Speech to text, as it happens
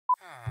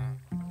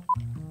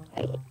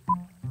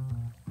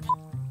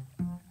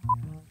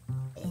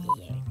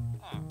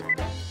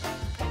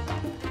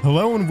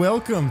Hello and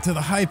welcome to the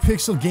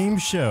Hypixel Game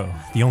Show,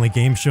 the only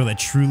game show that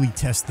truly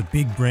tests the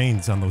big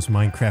brains on those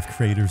Minecraft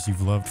creators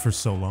you've loved for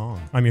so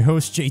long. I'm your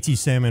host, JT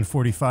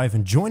Salmon45,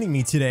 and joining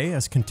me today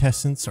as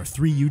contestants are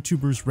three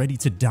YouTubers ready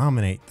to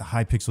dominate the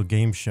Hypixel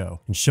Game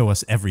Show and show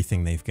us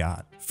everything they've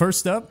got.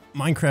 First up,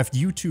 Minecraft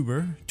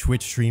YouTuber,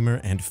 Twitch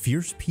streamer, and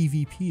fierce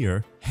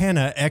PvPer,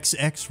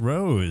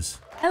 Hannahxxrose.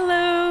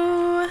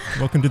 Hello!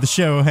 Welcome to the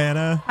show,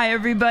 Hannah. Hi,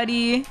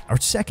 everybody. Our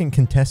second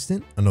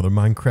contestant, another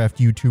Minecraft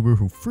YouTuber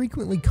who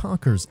frequently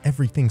conquers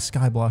everything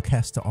Skyblock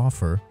has to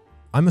offer.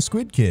 I'm a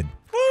Squid Kid.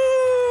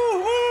 Woo!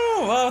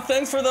 Woo! Wow,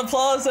 thanks for the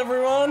applause,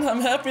 everyone.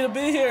 I'm happy to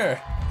be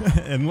here.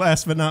 And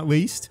last but not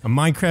least, a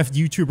Minecraft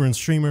YouTuber and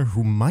streamer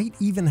who might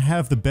even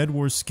have the Bed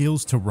Wars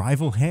skills to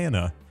rival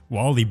Hannah,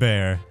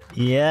 Wallibear.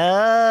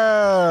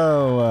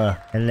 Yo!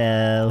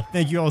 Hello.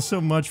 Thank you all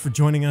so much for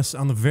joining us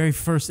on the very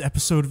first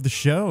episode of the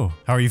show.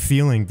 How are you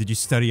feeling? Did you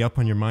study up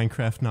on your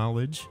Minecraft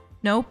knowledge?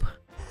 Nope.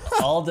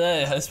 All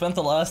day. I spent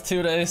the last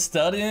 2 days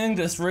studying,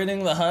 just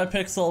reading the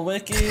Hypixel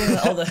wiki,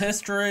 all the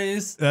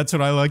histories. That's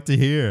what I like to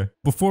hear.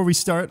 Before we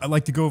start, I'd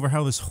like to go over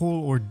how this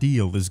whole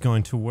ordeal is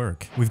going to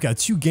work. We've got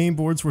 2 game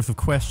boards worth of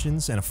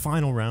questions and a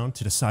final round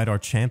to decide our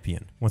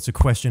champion. Once a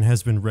question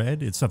has been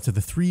read, it's up to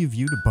the 3 of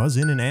you to buzz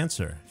in and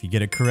answer. If you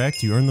get it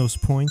correct, you earn those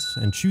points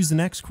and choose the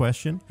next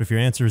question. But if your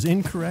answer is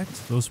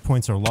incorrect, those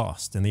points are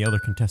lost and the other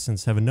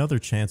contestants have another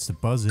chance to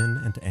buzz in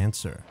and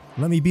answer.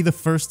 Let me be the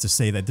first to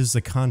say that this is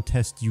a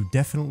contest you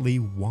definitely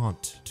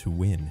want to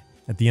win.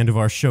 At the end of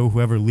our show,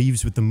 whoever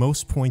leaves with the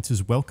most points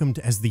is welcomed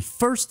as the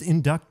first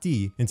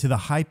inductee into the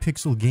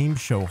Hypixel Game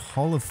Show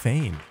Hall of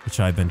Fame, which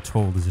I've been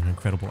told is an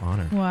incredible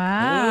honor.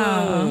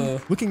 Wow.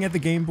 Ooh. Looking at the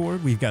game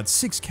board, we've got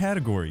 6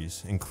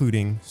 categories,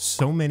 including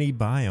so many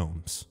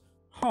biomes,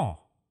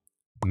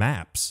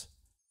 maps,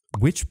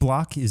 which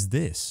block is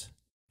this,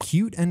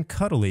 cute and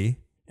cuddly,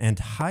 and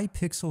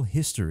Hypixel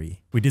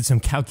history. We did some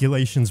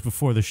calculations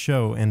before the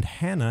show, and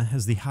Hannah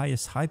has the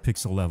highest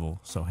Hypixel level.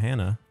 So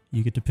Hannah,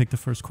 you get to pick the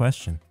first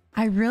question.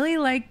 I really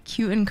like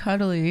cute and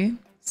cuddly,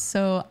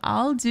 so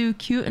I'll do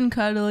cute and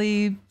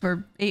cuddly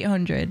for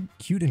 800.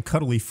 Cute and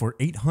cuddly for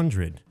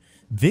 800.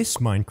 This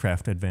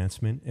Minecraft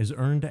advancement is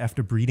earned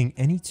after breeding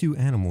any 2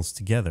 animals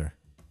together.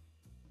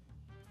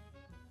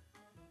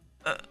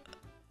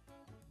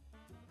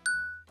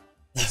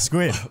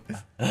 Squid.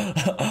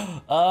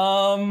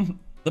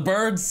 The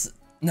birds.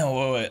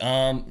 No, wait.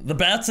 The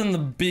bats and the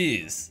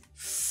bees.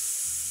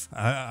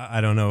 I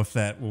don't know if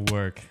that will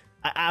work.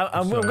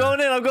 I'm going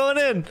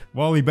in.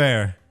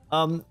 Wallibear.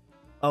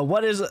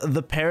 What is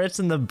the parrots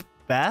and the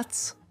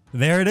bats?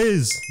 There it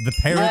is. The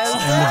parrots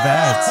and the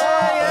bats.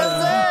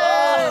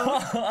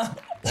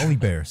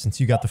 Wallibear, since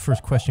you got the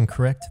first question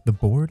correct, the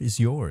board is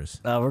yours.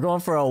 We're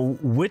going for a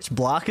which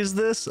block is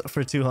this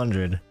for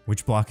 200?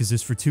 Which block is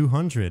this for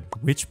 200?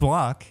 Which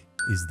block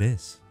is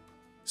this?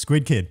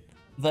 Squid Kid.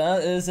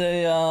 That is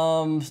a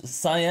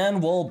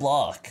cyan wool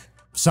block.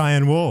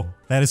 Cyan wool.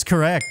 That is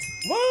correct.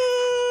 Woo!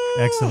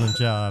 Excellent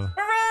job.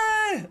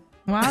 Hooray!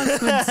 Wow,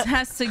 Squid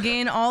has to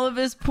gain all of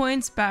his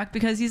points back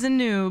because he's a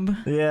noob.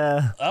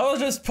 Yeah. I was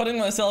just putting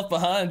myself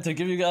behind to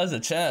give you guys a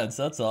chance,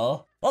 that's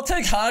all. I'll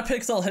take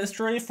Hypixel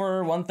history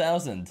for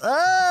 1,000.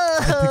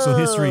 Hypixel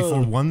history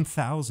for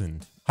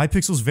 1,000.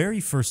 Hypixel's very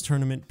first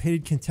tournament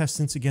pitted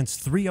contestants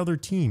against 3 other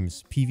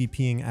teams,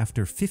 PvPing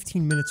after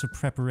 15 minutes of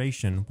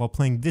preparation while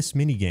playing this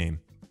minigame.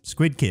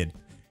 Squid Kid.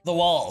 The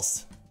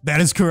walls.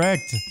 That is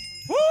correct.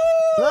 Woo!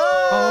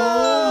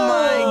 Oh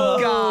my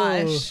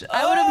gosh.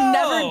 I would have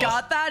never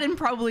got that in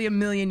probably a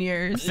million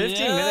years.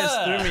 15 minutes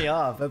threw me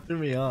off. That threw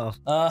me off.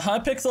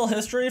 Hypixel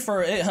history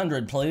for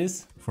 800,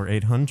 please. For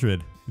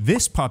 800.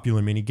 This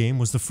popular minigame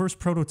was the first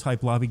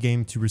prototype lobby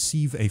game to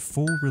receive a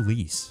full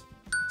release.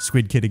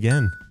 Squid Kid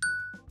again.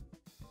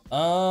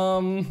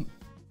 The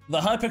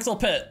Hypixel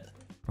pit.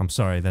 I'm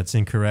sorry, that's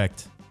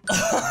incorrect.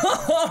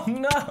 Oh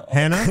no.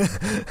 Hannah?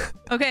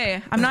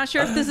 Okay, I'm not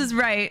sure if this is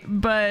right,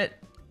 but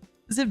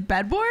is it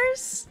Bed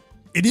Wars?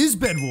 It is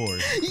Bed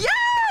Wars.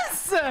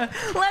 Yes!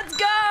 Let's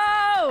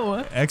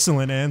go!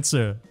 Excellent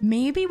answer.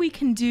 Maybe we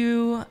can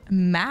do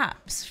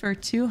maps for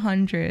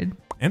 200.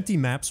 Empty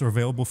maps are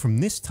available from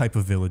this type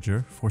of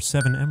villager for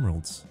 7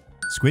 emeralds.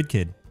 Squid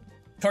Kid.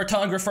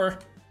 Cartographer.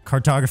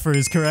 Cartographer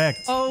is correct.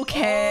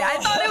 Okay, I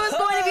thought it was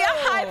going to be a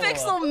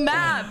Hypixel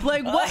map.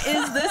 Like, what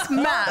is this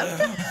map?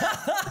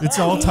 It's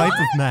all type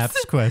of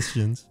maps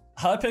questions.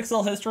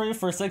 Hypixel history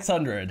for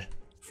 600.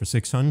 For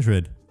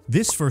 600.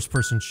 This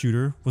first-person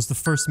shooter was the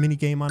first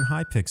minigame on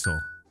Hypixel.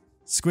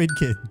 Squid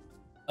Kid.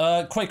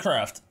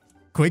 Quakecraft.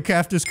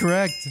 Quakecraft is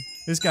correct.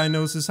 This guy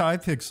knows his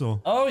Hypixel.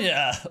 Oh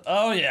yeah,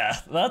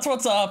 that's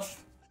what's up.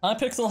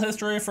 Hypixel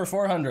history for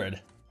 400.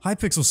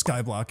 Hypixel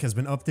Skyblock has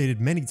been updated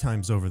many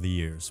times over the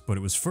years, but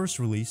it was first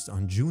released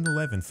on June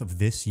 11th of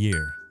this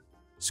year.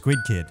 Squid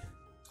Kid.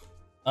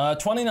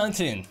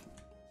 2019.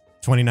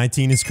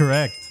 2019 is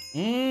correct.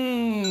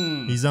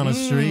 Mmm. He's on a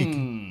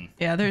streak.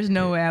 Yeah, there's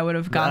no way I would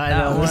have got I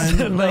that know, one.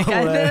 no Like,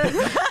 way.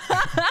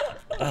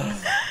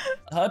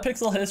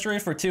 Hypixel history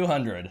for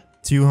 200.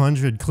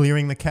 200,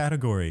 clearing the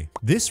category.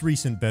 This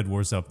recent Bed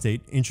Wars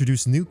update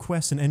introduced new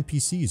quests and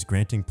NPCs,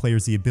 granting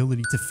players the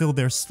ability to fill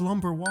their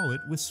slumber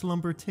wallet with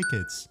slumber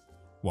tickets.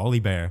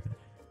 Wallibear.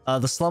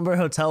 The Slumber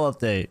Hotel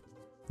update.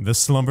 The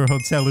Slumber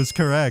Hotel is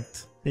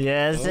correct.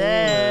 Yes,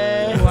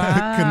 sir.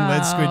 Wow. Couldn't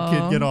let Squid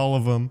Kid get all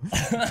of them.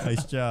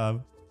 Nice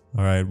job.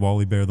 All right,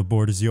 Wallibear, the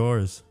board is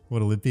yours.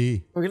 What'll it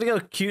be? We're gonna go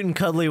cute and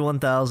cuddly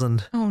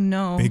 1000. Oh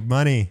no. Big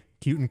money.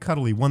 Cute and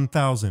cuddly,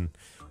 1,000.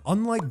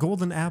 Unlike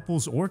golden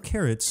apples or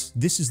carrots,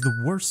 this is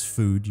the worst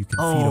food you can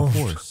feed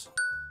a horse.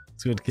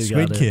 Squid Kid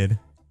Squid got it. Kid.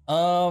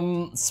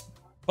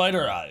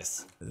 Spider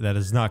eyes. That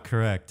is not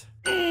correct.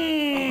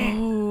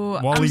 Oh,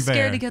 I'm Wallibear.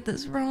 scared to get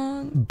this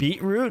wrong.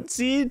 Beetroot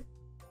seed?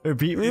 Or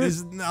beetroot? It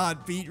is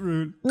not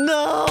beetroot.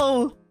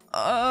 No!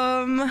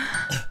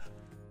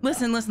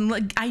 Listen,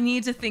 look, I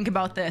need to think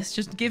about this.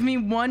 Just give me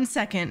 1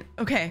 second.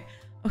 Okay,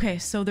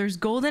 so there's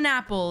golden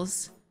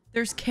apples,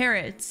 there's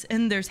carrots,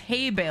 and there's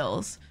hay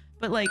bales.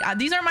 But like,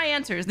 these are my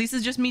answers. This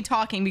is just me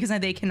talking because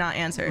they cannot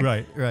answer.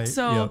 Right.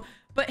 So, yep.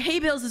 but hay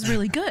bales is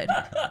really good.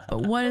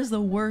 But what is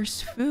the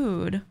worst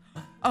food?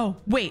 Oh,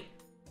 wait.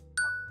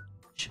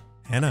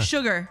 Hannah.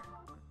 Sugar.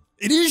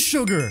 It is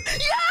sugar.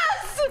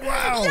 Yes!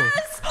 Wow.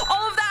 Yes!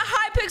 All of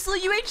that Hypixel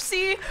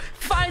UHC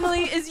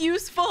finally is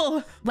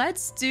useful.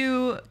 Let's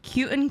do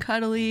cute and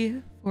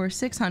cuddly for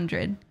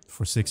 600.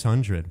 For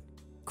 600.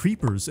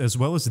 Creepers, as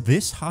well as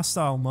this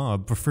hostile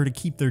mob, prefer to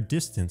keep their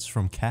distance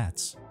from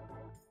cats.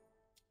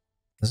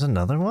 There's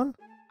another one?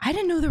 I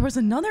didn't know there was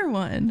another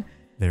one.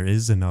 There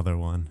is another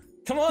one.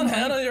 Come on,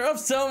 Hannah, you're up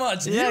so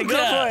much. Yeah, you go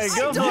guess. for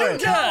it, go for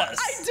it. Guess.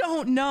 I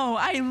don't know.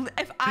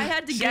 If I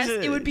had to guess,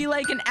 it would be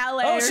like an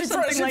LA or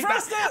something like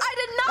that. I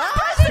did not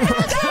press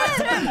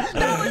the button.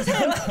 That was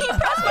him. He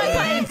pressed my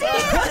button.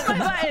 He pressed my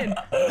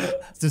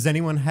button. Does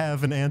anyone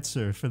have an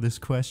answer for this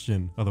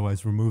question?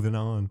 Otherwise, we're moving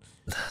on.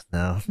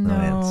 No answer.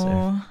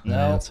 No. No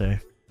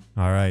answer.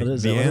 All right. What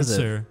is The it? What is it?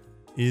 answer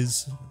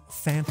is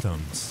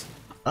phantoms.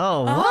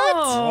 Oh, what?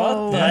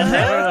 Oh, I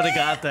never would have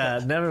got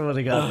that. Never would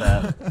have got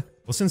that.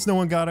 Well, since no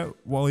one got it,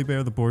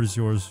 Wallibear, the board is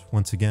yours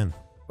once again.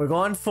 We're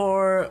going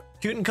for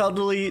cute and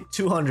cuddly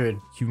 200.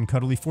 Cute and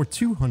cuddly for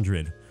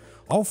 200.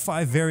 All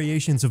 5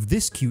 variations of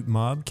this cute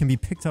mob can be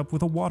picked up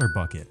with a water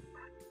bucket.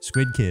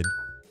 Squid Kid.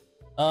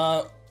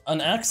 An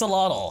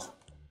axolotl.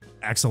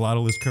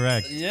 Axolotl is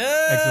correct.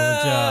 Yeah.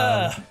 Excellent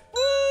job.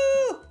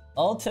 Woo!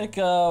 I'll take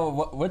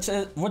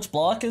which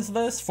block is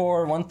this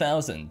for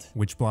 1000?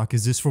 Which block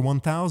is this for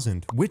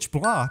 1,000? Which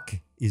block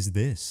is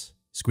this?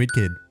 Squid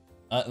Kid.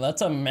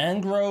 That's a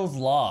mangrove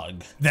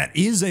log. That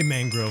is a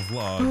mangrove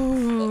log.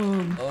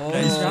 Ooh,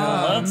 Nice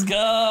job. Let's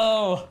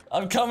go.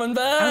 I'm coming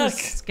I was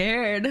back.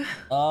 scared.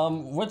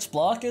 Which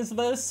block is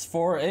this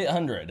for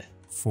 800?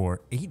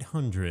 For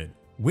 800.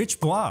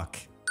 Which block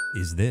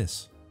is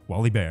this?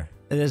 Wallibear.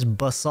 It is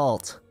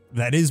basalt.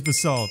 That is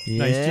basalt.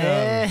 Nice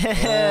job.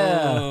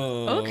 Yeah.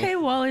 Okay,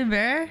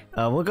 Wallibear.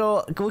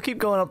 We'll keep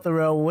going up the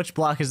row. Which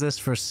block is this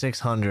for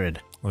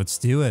 600? Let's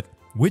do it.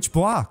 Which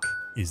block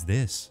is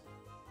this?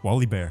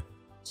 Wallibear.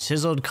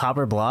 Chiseled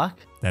copper block?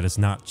 That is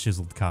not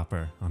chiseled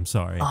copper. I'm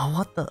sorry. Oh,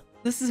 what the?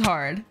 This is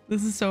hard.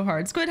 This is so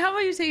hard. Squid, how about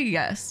you take a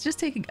guess? Just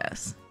take a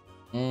guess.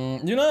 You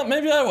know what?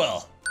 Maybe I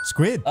will.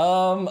 Squid.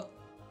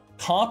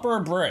 Copper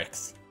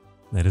bricks.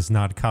 That is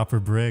not copper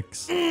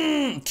bricks.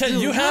 Okay,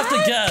 you have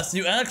to guess.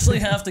 You actually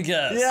have to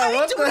guess. Yeah,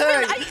 what the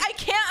heck? I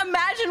can't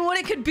imagine what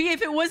it could be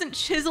if it wasn't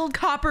chiseled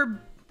copper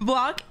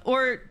block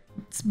or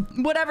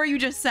whatever you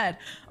just said.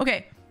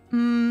 Okay,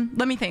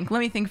 let me think. Let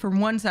me think for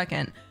 1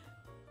 second.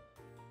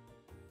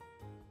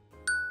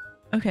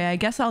 Okay, I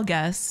guess I'll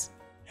guess.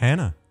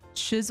 Hannah.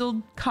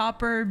 Chiseled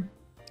copper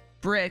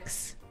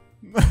bricks.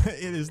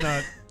 It is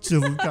not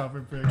chiseled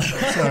copper bricks.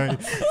 I'm sorry.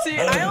 See,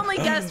 I only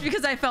guessed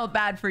because I felt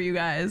bad for you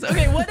guys.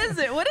 Okay, what is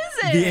it? What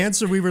is it? The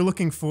answer we were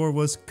looking for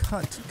was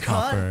cut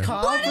copper.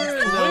 What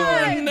is We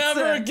that? were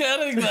never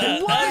getting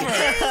that. What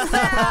Ever. is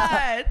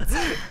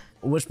that?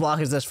 Which block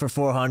is this for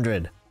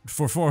 400?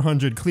 For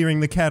 400, clearing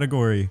the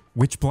category.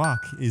 Which block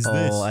is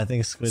this? Oh, I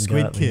think Squid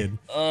got me. Kid.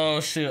 Oh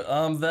shoot.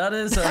 That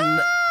is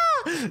an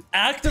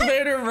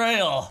activator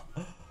rail.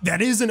 That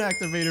is an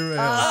activator rail.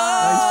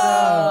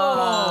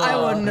 I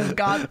wouldn't have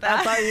got I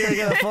that. thought you were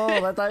gonna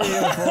fold. I thought you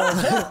were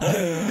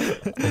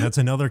gonna fold. And that's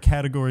another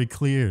category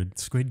cleared.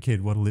 Squid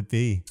Kid, what'll it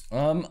be?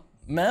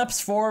 Maps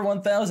for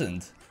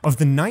 1000. Of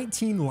the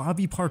 19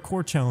 lobby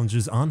parkour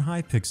challenges on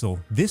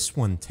Hypixel, this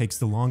one takes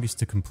the longest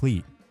to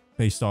complete,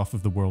 based off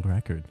of the world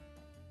record.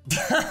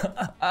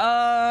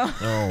 Oh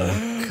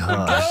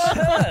gosh.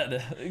 Go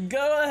ahead.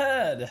 Go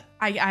ahead.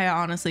 I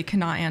honestly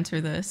cannot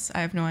answer this.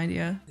 I have no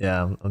idea.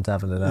 Yeah, I'm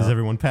tapping it Is out.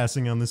 everyone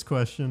passing on this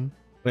question?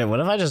 Wait, what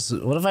if I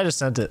just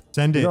sent it?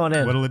 Send it. Going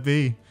in. What'll it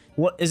be?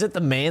 What is it?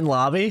 The main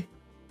lobby?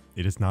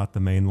 It is not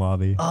the main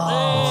lobby.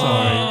 Oh,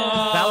 Sorry.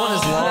 that one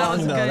is that was long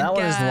a though. good That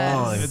one is guess.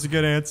 long. That's a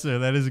good answer.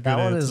 That is a good That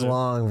answer. one is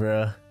long,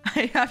 bro.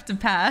 I have to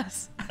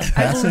pass.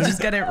 I will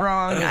just get it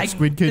wrong.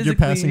 Squid Kid, you're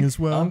passing as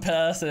well. I'm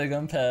passing.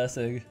 I'm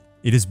passing.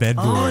 It is Bed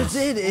Wars.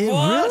 It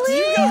What? really?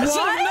 You guys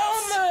should have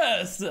known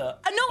shortest.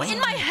 No, in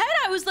my head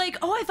I was like,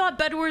 oh, I thought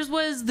Bed Wars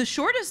was the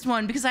shortest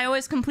one because I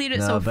always complete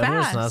it so Bed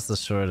Wars fast. not the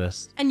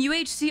shortest. And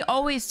UHC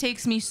always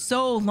takes me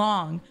so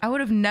long. I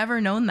would have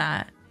never known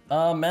that.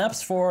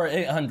 Maps for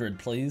 800,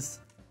 please.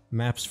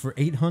 Maps for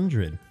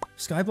 800.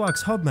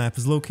 Skyblock's hub map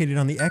is located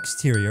on the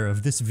exterior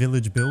of this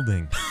village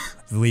building.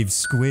 I believe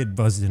Squid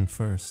buzzed in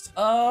first.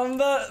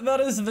 That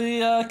is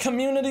the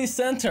community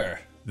center.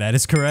 That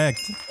is correct.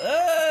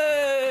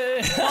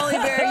 Hey!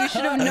 Wallibear, you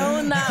should have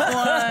known that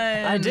one.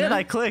 I did.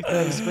 I clicked.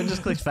 Squid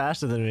just clicked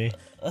faster than me.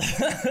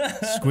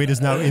 Squid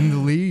is now in the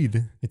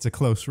lead. It's a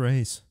close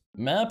race.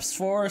 Maps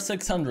for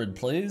 600,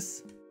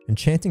 please.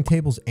 Enchanting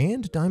tables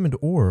and diamond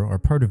ore are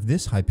part of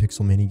this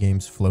Hypixel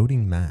minigame's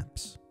floating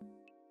maps.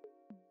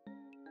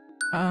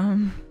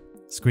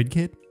 Squid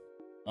Kid?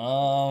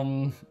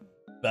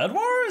 Bed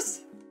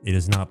Wars? It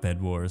is not Bed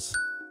Wars.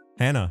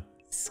 Hannah?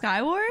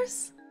 Sky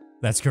Wars?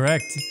 That's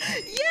correct.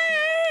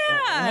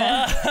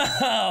 Yeah!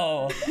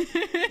 Wow!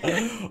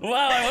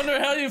 Wow, I wonder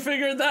how you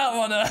figured that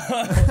one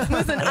out.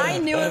 Listen, I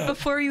knew it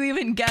before you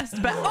even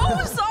guessed, but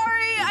oh,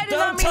 sorry! I did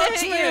not mean to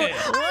hit you!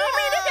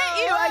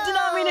 I did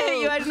not mean to hit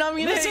you! I did not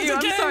mean to hit you! This is a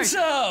game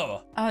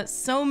show!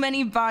 So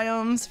many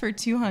biomes for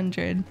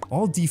 200.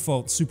 All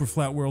default super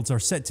flat worlds are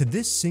set to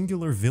this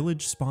singular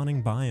village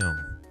spawning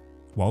biome.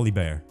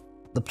 Wallibear.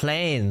 The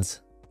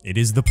plains. It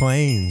is the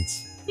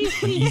plains.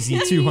 An easy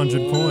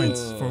 200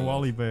 points for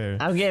Wallibear.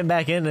 I'm getting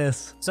back in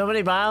this. So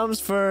many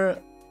biomes for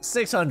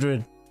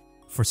 600.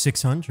 For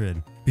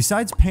 600.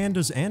 Besides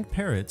pandas and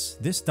parrots,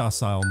 this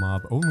docile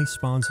mob only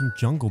spawns in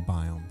jungle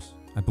biomes.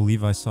 I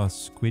believe I saw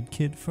Squid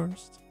Kid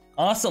first.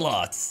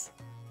 Ocelots.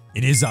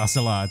 It is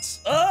ocelots.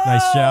 Oh,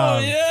 Nice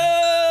job.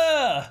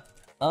 Yeah!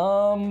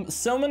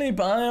 So many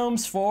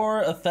biomes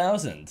for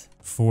 1,000.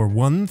 For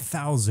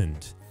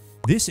 1,000.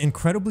 This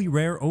incredibly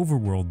rare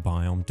overworld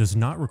biome does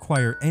not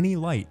require any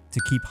light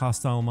to keep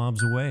hostile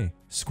mobs away.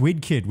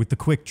 Squid Kid with the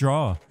quick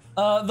draw.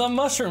 The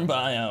mushroom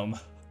biome.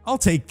 I'll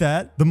take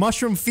that. The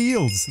mushroom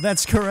fields.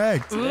 That's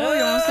correct. Ooh, you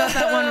almost got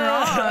that one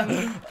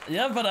wrong.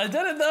 Yeah, but I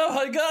did it though.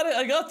 I got it.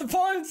 I got the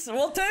points.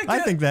 We'll take it.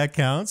 I think that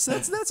counts.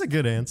 That's a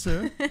good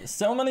answer.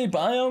 So many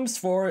biomes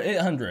for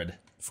 800.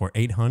 For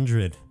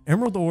 800.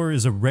 Emerald ore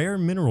is a rare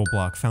mineral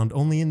block found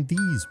only in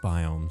these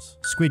biomes.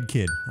 Squid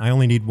Kid, I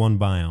only need one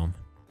biome.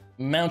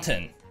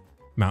 Mountain.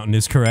 Mountain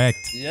is correct.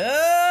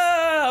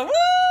 Yeah! Woo!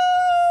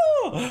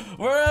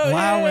 We're out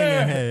Plowing here!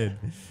 ahead.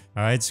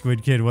 All right,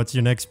 Squid Kid, what's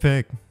your next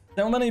pick?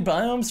 So many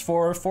biomes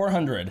for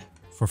 400.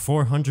 For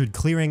 400,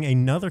 clearing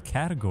another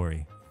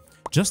category.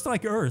 Just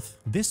like Earth,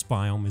 this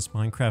biome is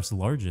Minecraft's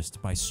largest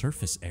by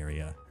surface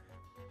area.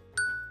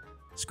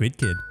 Squid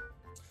Kid.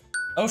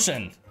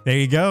 Ocean. There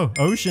you go,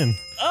 ocean.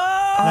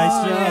 Oh,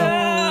 Nice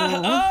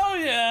job.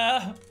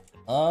 Yeah.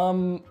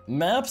 Oh, yeah.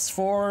 Maps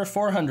for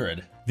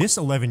 400. This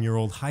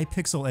 11-year-old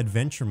Hypixel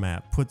adventure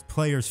map puts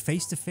players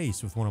face to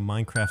face with one of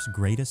Minecraft's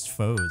greatest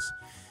foes.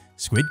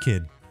 Squid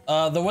Kid.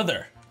 The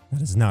Wither.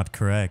 That is not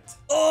correct.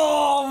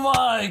 Oh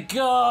my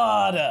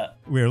god!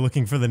 We're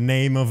looking for the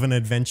name of an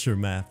adventure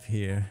map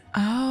here.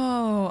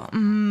 Oh,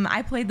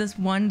 I played this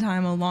one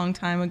time a long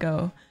time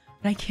ago,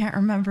 but I can't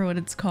remember what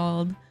it's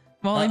called.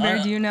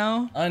 Wallibear, do you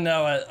know? I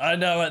know it. I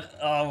know it.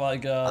 Oh my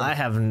god. I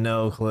have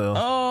no clue.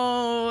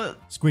 Oh.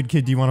 Squid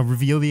Kid, do you want to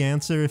reveal the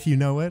answer if you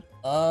know it?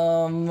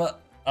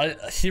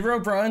 Hero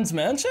Brian's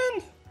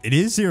Mansion? It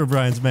is Hero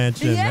Brian's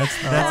Mansion. Yeah. That's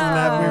the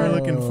map we were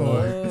looking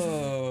for.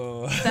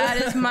 Oh.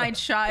 That is my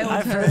childhood.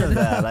 I've heard of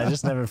that.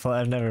 I've never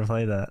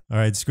played that. All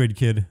right, Squid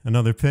Kid,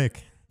 another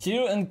pick.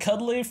 Cute and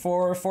cuddly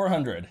for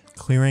 400.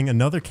 Clearing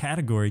another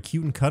category,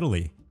 cute and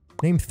cuddly.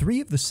 Name 3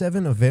 of the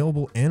 7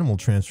 available animal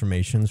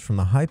transformations from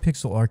the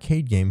Hypixel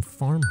arcade game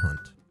Farm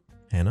Hunt.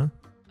 Hannah?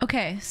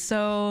 Okay,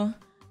 so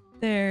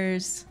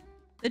there's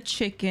the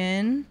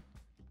chicken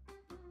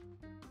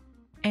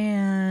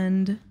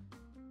and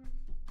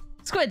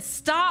Squid.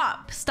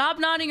 Stop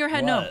nodding your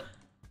head. What? No.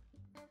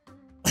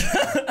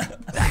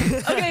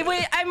 Okay,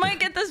 wait, I might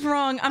get this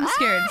wrong. I'm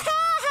scared.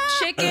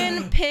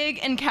 Chicken, pig,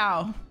 and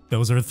cow.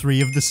 Those are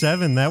 3 of the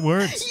 7. That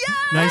works.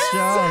 Yes! Nice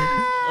job.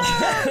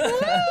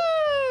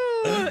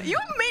 Woo! You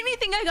made me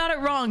think I got it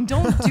wrong.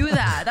 Don't do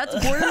that. That's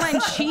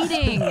borderline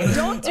cheating.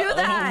 Don't do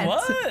that.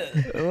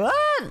 What?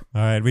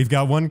 All right, we've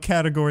got one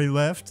category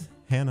left.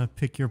 Hannah,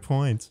 pick your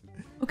points.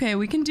 Okay,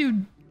 we can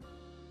do...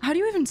 How do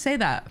you even say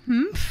that?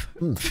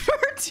 For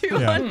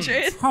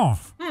 200. Oh.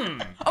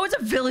 Oh, it's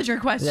a villager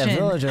question. Yeah,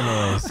 villager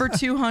noise. For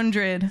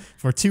 200.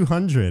 For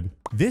 200,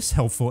 this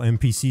helpful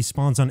NPC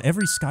spawns on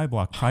every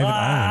Skyblock private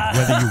island,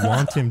 whether you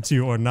want him to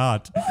or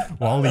not.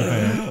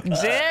 Wallibear.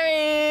 Jerry!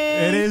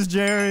 It is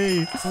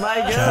Jerry. My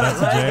God. Shout out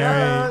to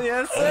Jerry.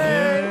 Yes,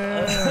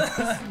 sir.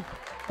 Yeah.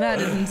 That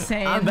is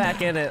insane. I'm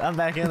back in it. All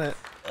right,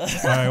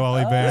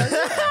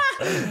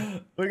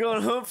 Wallibear. We're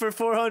going home for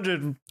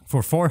 400.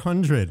 For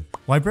 400,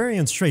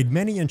 librarians trade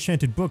many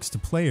enchanted books to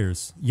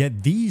players,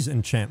 yet these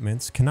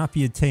enchantments cannot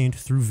be attained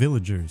through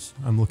villagers.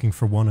 I'm looking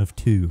for one of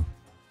 2.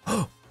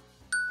 I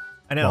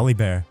know.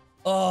 Wallibear.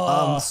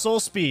 Soul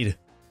Speed.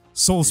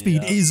 Soul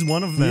Speed is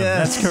one of them.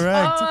 Yes. That's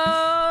correct.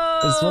 Oh,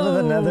 It's one of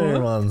the nether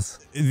ones.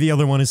 The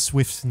other one is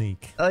Swift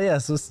Sneak. Oh yeah,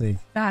 so sneak.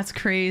 That's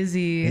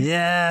crazy.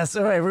 Yes.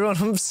 All right, we're going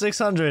from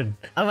 600.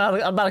 I'm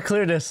about to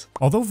clear this.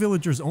 Although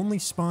villagers only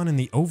spawn in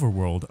the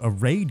overworld, a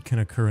raid can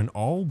occur in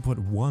all but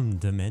one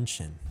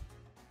dimension.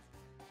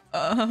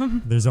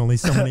 There's only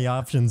so many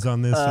options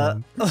on this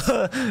one.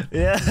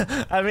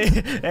 Yeah, I mean,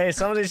 hey,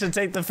 somebody should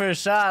take the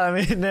first shot. I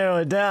mean, narrow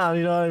it down.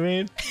 You know what I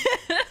mean?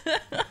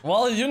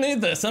 Well, you need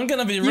this. I'm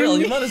gonna be real.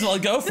 You might as well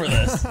go for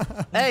this.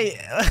 Hey,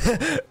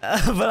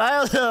 but I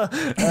also,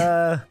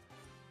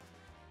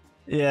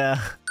 yeah.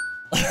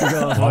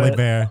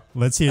 Wallibear,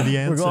 let's hear the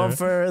answer. We're going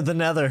for the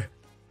nether.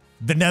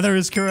 The nether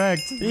is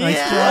correct. Nice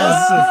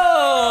Yes!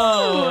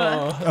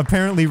 Oh!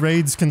 Apparently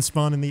raids can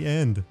spawn in the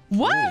end.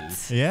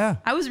 What? Yeah.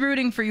 I was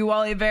rooting for you,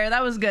 Wallibear.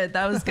 That was good.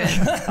 That was good.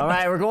 All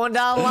right, we're going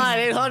down the line,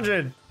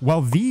 800.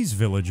 While these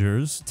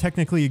villagers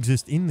technically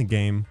exist in the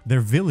game,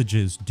 their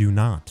villages do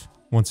not.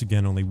 Once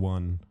again, only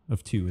one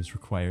of two is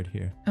required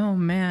here. Oh,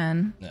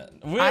 man. Yeah,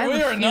 we I have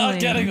a are not feeling-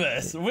 getting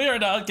this. We are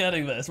not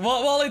getting this.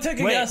 Wally, take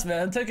a guess,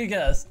 man. Take a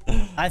guess.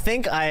 I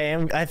think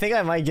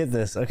I might get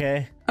this,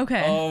 okay?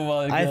 Okay. Oh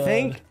my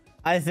god.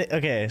 I think,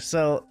 okay,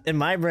 so in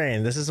my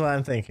brain, this is what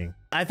I'm thinking.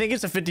 I think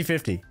it's a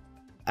 50-50.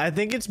 I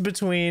think it's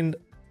between,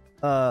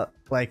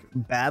 like,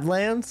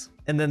 Badlands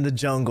and then the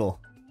jungle.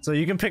 So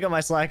you can pick up my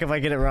slack if I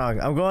get it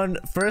wrong.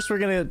 First we're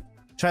gonna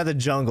try the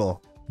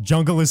jungle.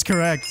 Jungle is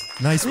correct.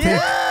 Nice pick.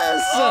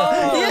 Yes!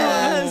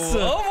 Yes!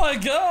 Oh my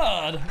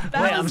god.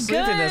 That Wait, I'm was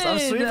sweeping this. I'm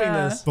good. sweeping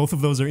this. Both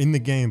of those are in the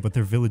game, but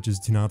their villages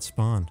do not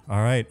spawn.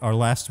 All right, our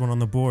last one on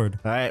the board.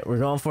 All right, we're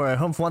going for it.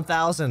 Home for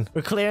 1,000.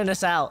 We're clearing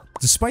this out.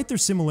 Despite their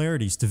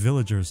similarities to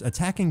villagers,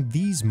 attacking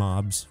these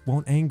mobs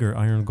won't anger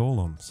iron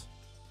golems.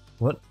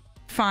 What?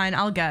 Fine,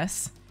 I'll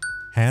guess.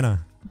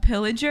 Hannah,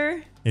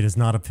 Pillager? it is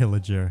not a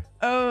pillager.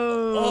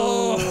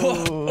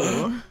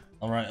 Oh.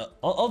 All right,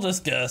 I'll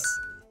just guess.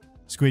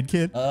 Squid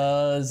Kid,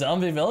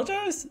 Zombie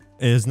villagers?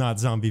 it is not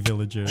zombie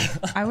villager.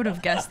 I would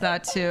have guessed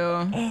that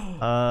too.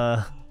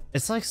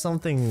 It's like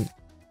something.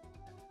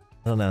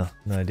 I don't know.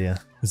 No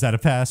idea. Is that a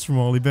pass from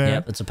Wallibear?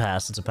 Yep, it's a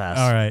pass. It's a pass.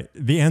 All right,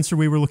 the answer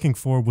we were looking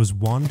for was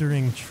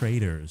wandering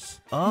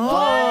traders.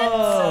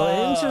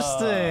 Oh,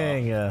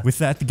 interesting. With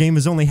that, the game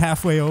is only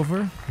halfway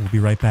over. We'll be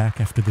right back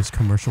after this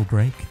commercial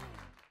break.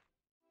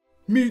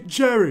 Meet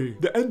Jerry,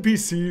 the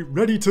NPC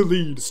ready to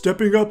lead.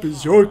 Stepping up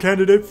is your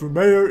candidate for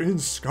mayor in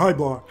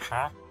Skyblock.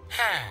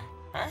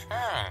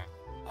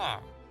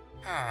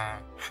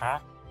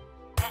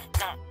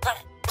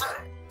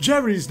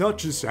 Jerry's not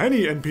just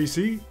any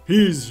NPC,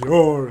 he's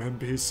your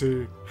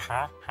NPC.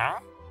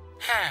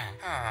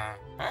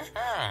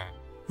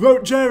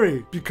 Vote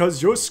Jerry,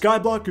 because your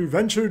Skyblock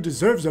adventure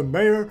deserves a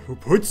mayor who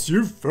puts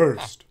you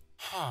first.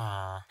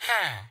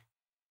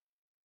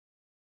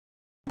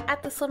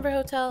 At the Slumber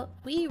Hotel,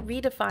 we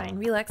redefine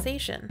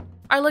relaxation.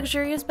 Our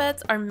luxurious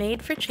beds are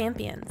made for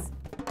champions.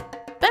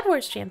 Bed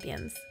Wars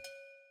champions.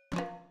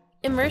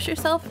 Immerse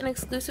yourself in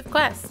exclusive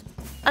quests.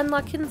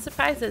 Unlock hidden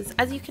surprises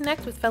as you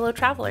connect with fellow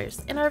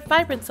travelers in our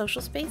vibrant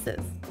social spaces.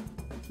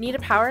 Need a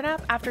power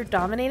nap after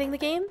dominating the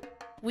game?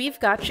 We've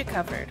got you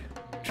covered.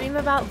 Dream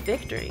about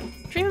victory.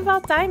 Dream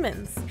about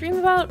diamonds. Dream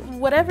about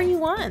whatever you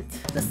want.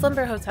 The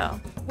Slumber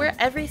Hotel, where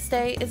every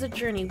stay is a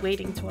journey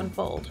waiting to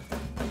unfold.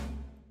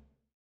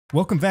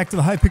 Welcome back to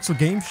the Hypixel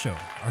Game Show.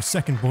 Our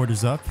second board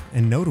is up,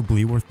 and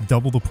notably worth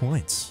double the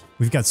points.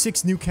 We've got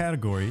 6 new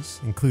categories,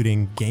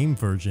 including game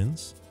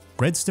versions,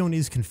 redstone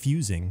is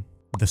confusing,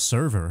 the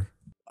server,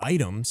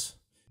 items,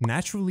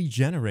 naturally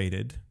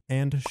generated,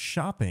 and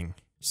shopping.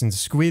 Since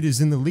Squid is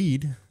in the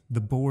lead,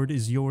 the board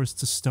is yours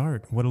to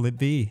start. What'll it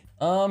be?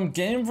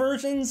 Game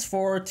versions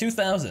for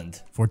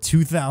 2,000. For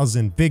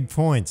 2,000 big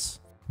points.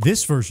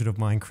 This version of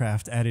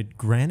Minecraft added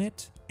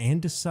granite,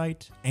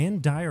 andesite,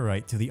 and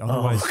diorite to the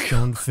otherwise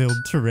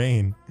stone-filled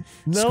terrain.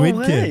 No Squid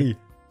way. Kid.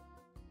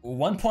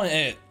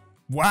 1.8.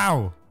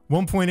 Wow,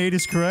 1.8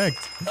 is correct.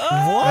 What?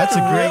 That's a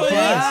great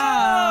guess.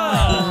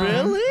 Wow.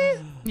 Really?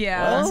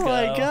 Yeah. Oh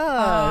my Oh,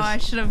 gosh. I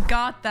should have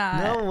got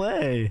that. No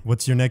way.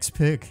 What's your next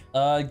pick?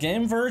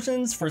 Game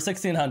versions for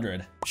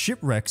 1,600.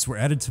 Shipwrecks were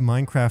added to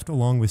Minecraft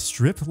along with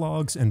strip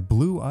logs and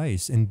blue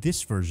ice in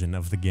this version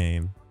of the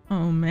game.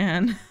 Oh,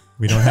 man.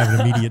 We don't have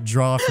an immediate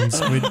draw from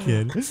Squid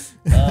Kid.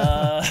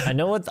 I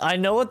know what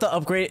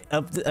the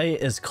update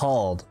is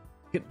called.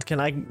 Can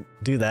I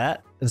do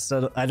that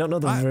instead of, I don't know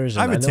the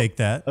version. I would know- take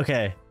that.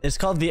 Okay, it's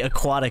called the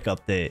aquatic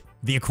update.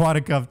 The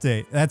aquatic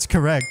update. That's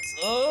correct.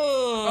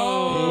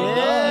 Oh.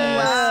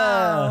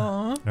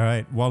 Yeah. All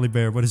right,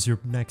 Wallibear, what is your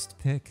next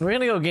pick? We're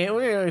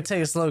gonna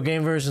take a slow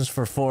game versions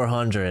for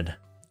 400.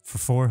 For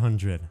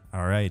 400.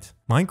 All right.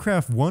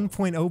 Minecraft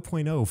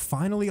 1.0.0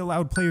 finally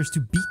allowed players to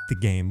beat the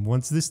game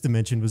once this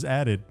dimension was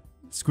added.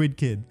 Squid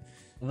Kid.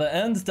 The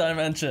end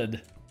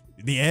dimension.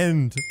 The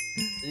end.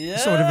 Yeah.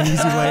 Sort of an easy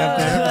layup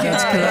there.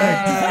 That's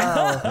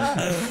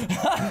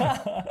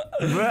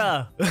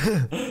correct.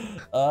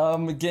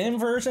 Bruh. Game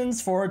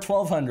versions for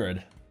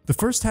 1,200. The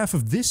first half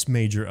of this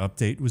major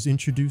update was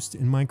introduced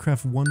in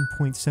Minecraft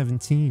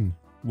 1.17.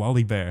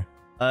 Wallibear.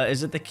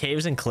 Is it the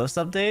caves and cliffs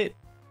update?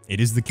 It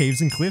is the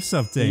Caves and Cliffs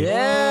update.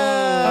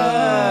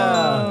 Yeah!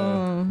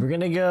 We're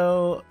gonna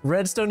go.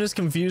 Redstone is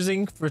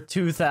confusing for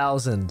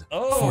 2,000. For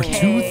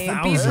Okay,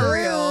 2,000. be for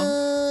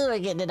real. We're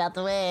getting it out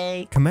the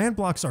way. Command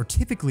blocks are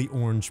typically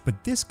orange,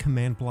 but this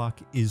command block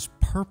is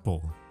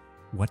purple.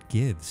 What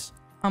gives?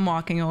 I'm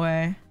walking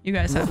away. You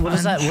guys have What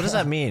fun. does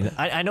that mean?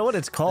 I know what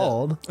it's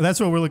called.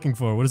 That's what we're looking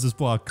for. What is this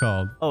block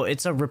called? Oh,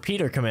 it's a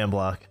repeater command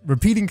block.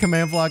 Repeating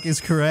command block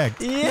is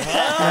correct. Yeah.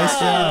 Nice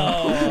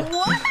job.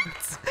 What?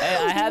 Hey,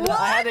 I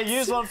had to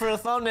use one for a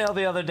thumbnail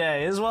the other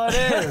day. Is what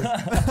it is.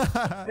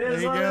 There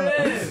you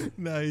go.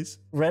 Nice.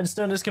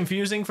 Redstone is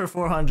confusing for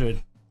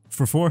 400.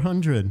 For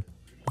 400.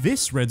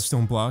 This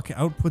redstone block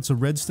outputs a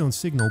redstone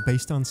signal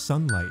based on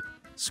sunlight.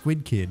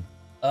 Squid Kid.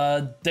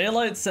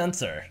 Daylight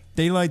sensor.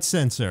 Daylight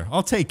sensor.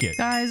 I'll take it.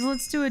 Guys,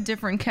 let's do a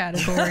different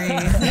category.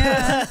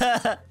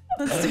 Yeah.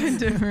 Let's do a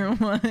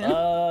different one.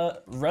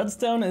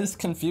 Redstone is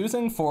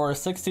confusing for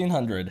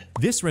 1600.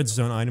 This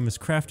redstone item is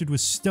crafted with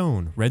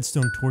stone,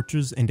 redstone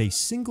torches, and a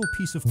single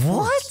piece of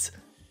quartz.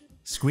 What?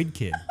 Squid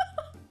Kid.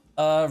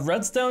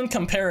 Redstone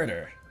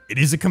comparator. It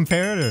is a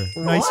comparator.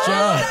 Nice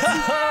job.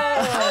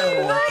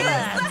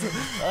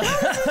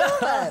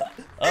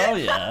 Oh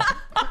yeah.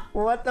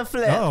 What the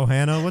flip? Oh,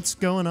 Hannah, what's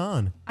going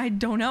on? I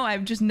don't know.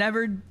 I've just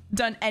never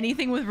done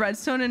anything with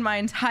redstone in my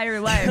entire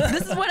life.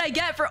 This is what I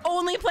get for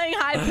only playing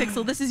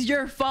Hypixel. This is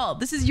your fault.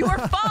 This is your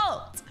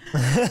fault.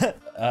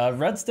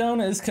 Redstone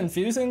is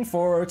confusing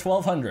for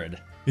 1200.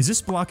 Is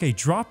this block a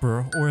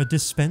dropper or a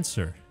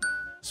dispenser?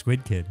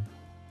 Squid Kid.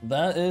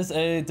 That is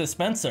a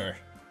dispenser.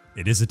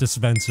 It is a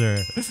dispenser.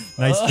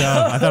 Nice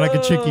job. I thought I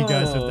could trick you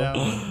guys with that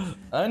one.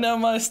 I know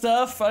my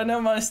stuff. I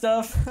know my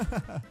stuff.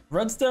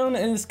 Redstone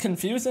is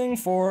confusing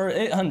for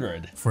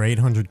 800. For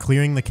 800,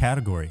 clearing the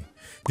category.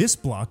 This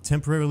block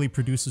temporarily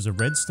produces a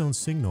redstone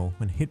signal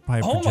when hit by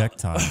a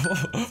projectile.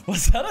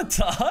 Was that a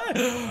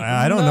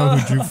tie? I don't know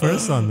who drew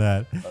first on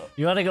that.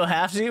 You want to go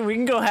halfsies? We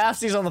can go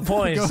halfsies on the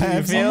points. Go You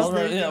halfsies. feel? All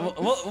right, yeah,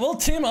 we'll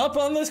team up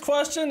on this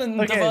question and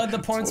Okay. divide the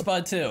points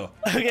by 2.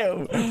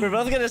 Okay, we're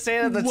both gonna say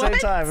it at the same What?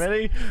 time.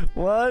 Ready?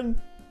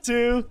 1,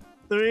 2,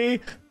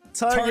 3.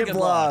 Target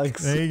block.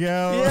 blocks. There you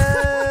go.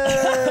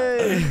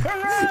 Yay!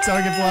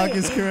 Target block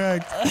is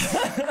correct.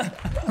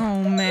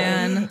 Oh,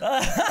 man.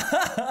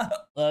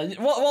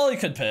 Well, you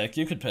could pick.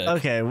 You could pick.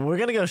 Okay, we're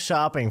gonna go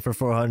shopping for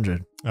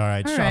 400. All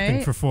right, All shopping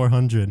right. for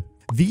 400.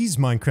 These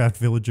Minecraft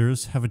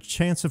villagers have a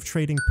chance of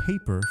trading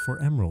paper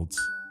for emeralds.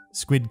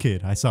 Squid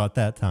Kid, I saw it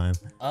that time.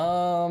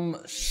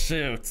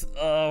 Shoot.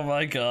 Oh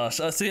my gosh.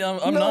 See, I'm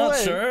No not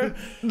way. sure.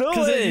 No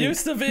Because it way.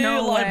 used to be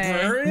No way.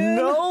 librarian.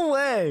 No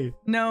way.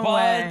 No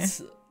way.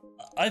 But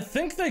I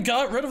think they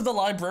got rid of the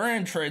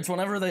librarian trades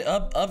whenever they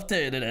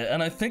updated it,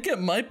 and I think it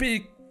might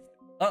be.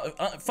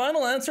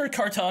 Final answer: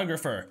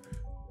 cartographer.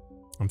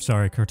 I'm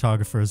sorry,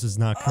 cartographers is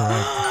not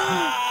correct.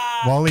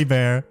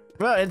 Wallibear.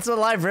 Bro, it's a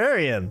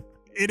librarian.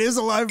 It is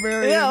a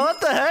librarian. Yeah, what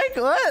the heck?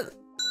 What?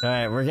 All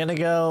right, we're gonna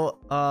go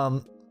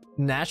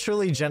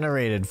naturally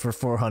generated for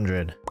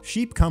 400.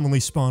 Sheep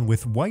commonly spawn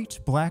with white,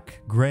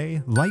 black,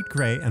 gray, light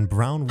gray, and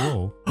brown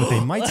wool, but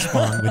they might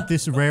spawn with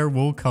this rare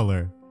wool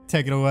color.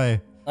 Take it away.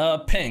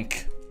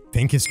 Pink.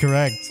 Pink is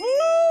correct.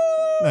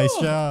 Nice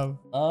job.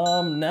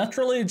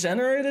 Naturally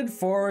generated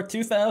for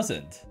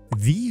 2000.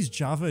 These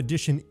Java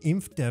Edition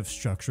InfDev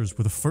structures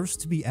were the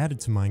first to be added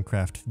to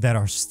Minecraft that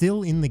are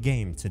still in the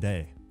game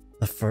today.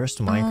 The first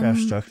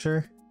Minecraft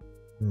structure?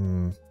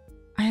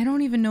 I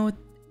don't even know what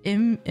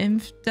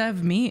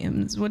InfDev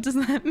means. What does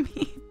that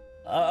mean?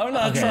 I'm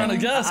not trying to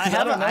guess. I 'cause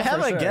have, don't know I have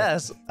for a sure.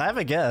 guess. I have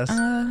a guess.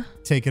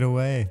 Take it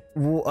away.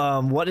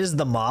 What is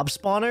the mob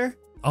spawner?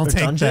 I'll Or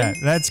take dungeon? that.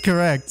 That's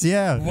correct.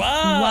 Yeah.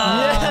 Wow.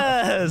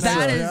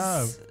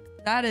 Yes.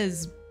 That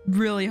is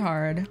really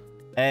hard.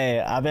 Hey,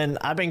 I've been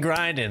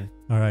grinding.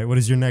 All right. What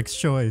is your next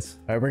choice?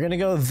 All right, we're gonna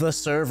go the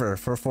server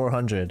for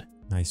 400.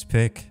 Nice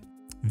pick.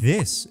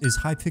 This is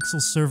Hypixel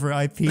server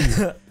IP.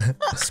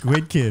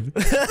 Squid Kid.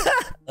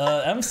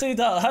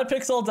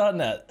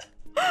 mc.hypixel.net.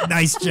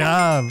 Nice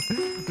job.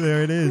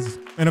 There it is.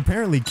 And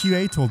apparently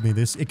QA told me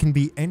this. It can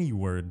be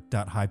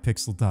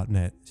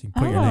anyword.hypixel.net. So you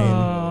can put your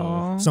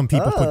name. Some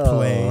people put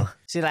play.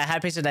 See that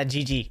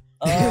hypixel.gg.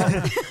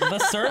 The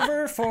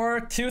server for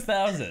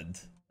 2000.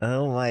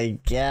 Oh my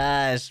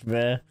gosh,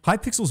 bro.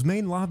 Hypixel's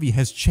main lobby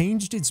has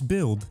changed its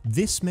build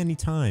this many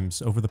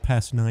times over the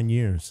past 9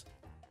 years.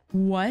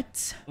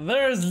 What?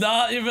 There's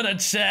not even a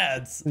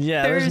chance.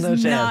 Yeah, There's there's no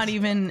chance. not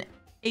even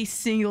a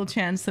single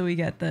chance that we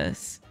get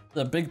this.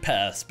 The big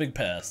pass. Big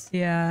pass.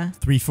 Yeah.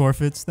 3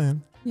 forfeits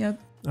then? Yep.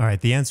 All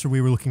right, the answer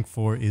we were looking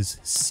for is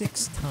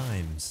 6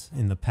 times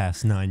in the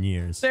past 9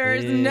 years.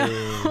 There's no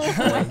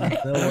way.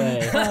 No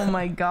way. Oh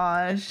my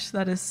gosh.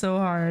 That is so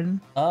hard.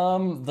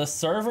 The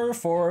server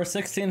for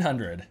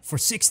 1600. For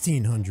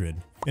 1600.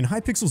 In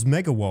Hypixel's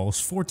Mega Walls,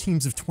 4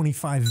 teams of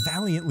 25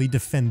 valiantly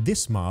defend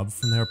this mob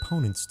from their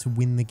opponents to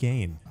win the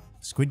game.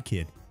 Squid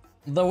Kid.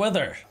 The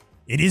Wither.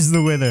 It is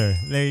the Wither.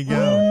 There you go.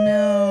 Oh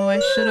no.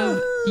 I should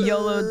have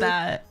YOLO'd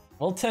that.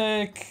 We'll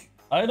take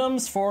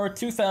items for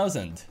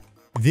 2000.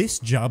 This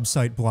job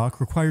site block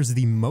requires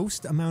the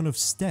most amount of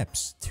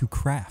steps to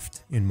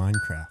craft in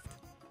Minecraft.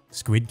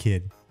 Squid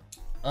Kid.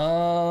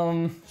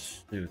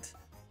 Shoot.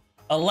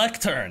 A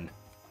lectern.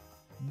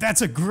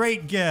 That's a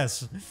great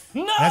guess.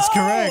 No! That's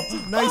correct.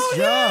 Nice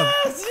job.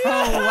 Yes, Oh,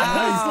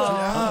 Nice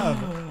wow.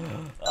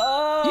 job.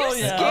 Oh, You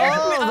yeah. scared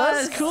me. Oh,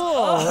 that's cool.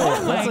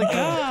 Oh, Wait, my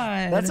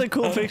God. That's a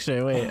cool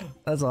picture. Wait,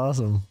 that's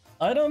awesome.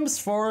 Items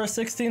for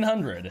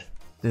 1600.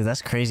 Dude,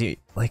 that's crazy.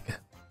 Like,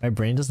 my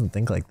brain doesn't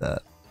think like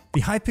that. The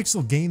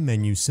Hypixel game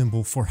menu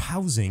symbol for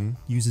housing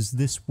uses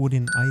this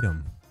wooden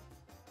item.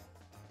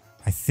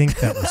 I think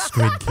that was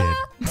Squid Kid.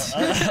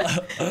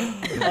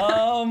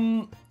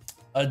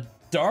 A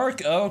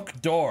dark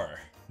oak door.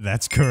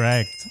 That's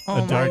correct.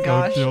 Oh A dark my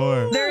gosh. oak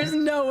door. There's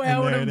no way I And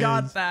would there have it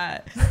got is.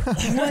 that.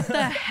 What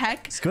the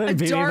heck? Squid A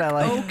beat me dark by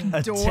like oak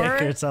a door?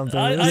 tick or something.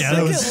 I It was- Yeah, that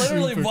think was it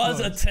literally super was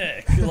close. a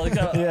tick. Like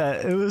yeah,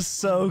 it was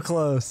so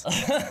close.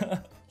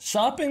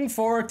 shopping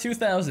for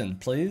 2000,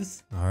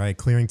 please. All right,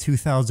 clearing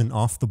 2,000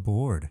 off the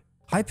board.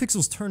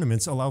 Hypixel's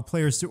tournaments allow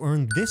players to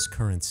earn this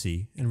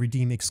currency and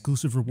redeem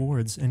exclusive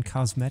rewards and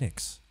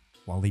cosmetics.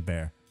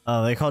 Wallibear.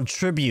 Oh, they're called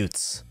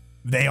tributes.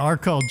 They are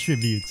called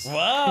tributes. Wow,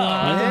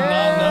 I did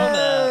not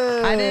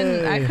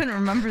know that. I couldn't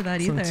remember that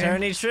Some either.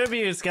 tourney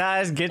tributes,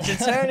 guys. Get your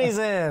tourneys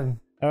in.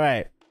 All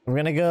right, we're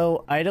gonna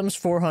go items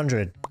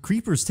 400.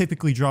 Creepers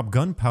typically drop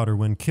gunpowder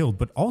when killed,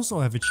 but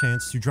also have a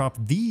chance to drop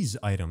these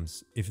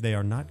items if they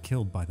are not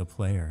killed by the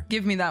player.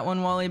 Give me that one,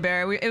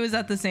 Wallibear. It was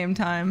at the same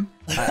time.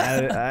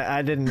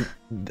 I didn't.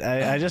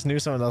 I just knew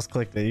someone else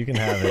clicked it. You can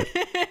have it.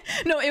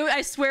 No,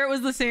 I swear it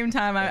was the same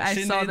time. I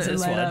She saw needs that it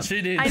this light one. up.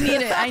 She needs I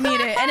need it. I need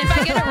it. And if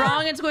I get it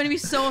wrong, it's going to be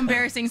so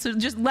embarrassing. So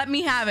just let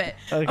me have it.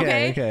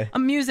 Okay. A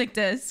music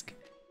disc.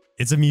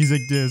 It's a music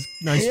disc.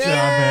 Nice job,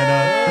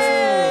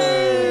 Hannah.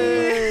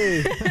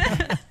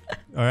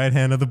 All right,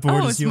 Hannah, the board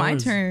Oh, is it's yours. my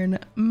turn.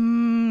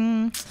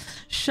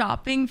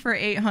 Shopping for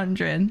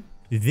 800.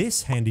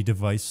 This handy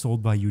device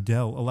sold by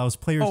Udell allows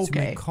players to Okay.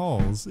 make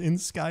calls in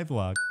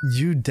Skyblock.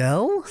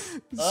 Udell?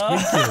 Squid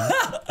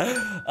Kid.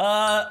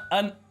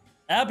 An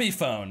Abbey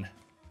phone.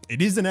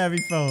 It is an Abby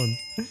phone.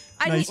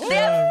 Nice They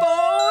have job.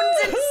 phones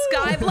in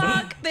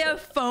Skyblock. They have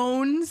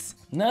phones.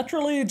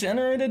 Naturally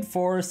generated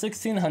for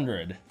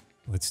 1600.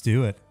 Let's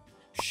do it.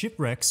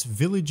 Shipwrecks,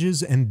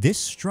 villages, and this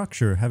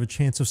structure have a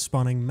chance of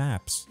spawning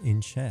maps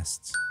in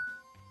chests.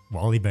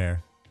 Wallibear.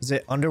 Is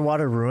it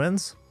underwater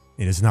ruins?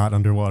 It is not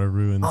underwater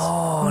ruins.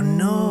 Oh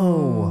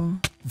no!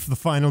 For the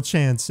final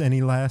chance,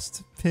 any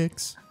last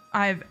picks?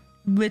 I've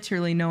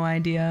literally no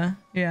idea.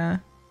 Yeah.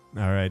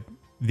 All right.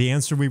 The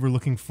answer we were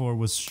looking for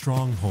was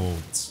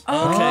strongholds. Okay,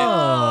 that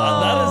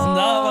is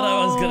not what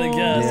I was gonna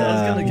guess. I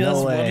was Yeah, gonna guess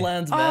no way.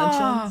 Woodlands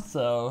Mansion,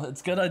 so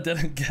it's good I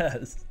didn't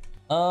guess.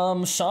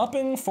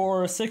 Shopping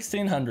for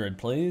 1600,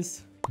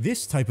 please.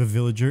 This type of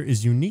villager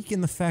is unique in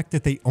the fact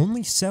that they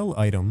only sell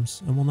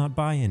items and will not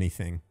buy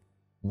anything.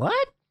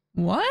 What?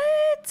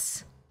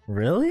 What?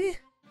 Really?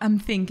 I'm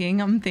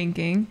thinking.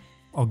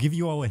 I'll give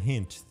you all a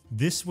hint.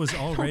 This was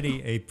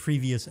already a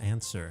previous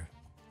answer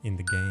in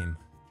the game.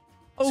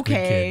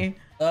 Okay.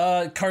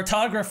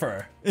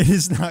 Cartographer. It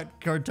is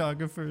not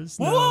cartographers.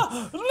 No.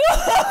 Then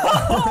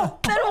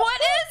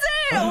what is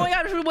it? Oh my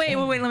gosh, wait,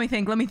 let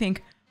me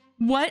think.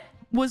 What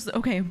was,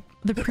 okay,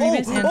 the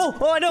previous answer?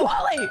 I know!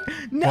 Wally!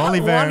 No!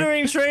 Wallibear.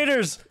 Wandering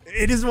traders!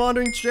 It is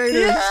wandering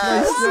traders. Yes!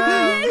 Nice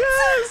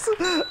job.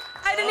 Yes!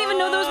 I didn't even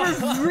know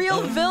those were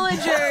real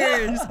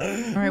villagers. All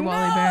right,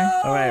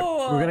 Wallibear. All right,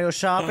 we're gonna go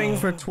shopping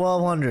for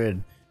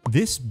 1200.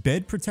 This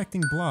bed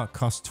protecting block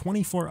costs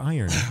 24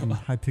 iron in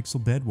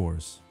Hypixel Bed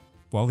Wars.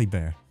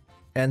 Wallibear.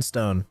 And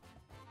stone.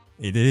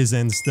 It is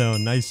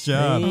Endstone. Nice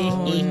job.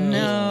 Oh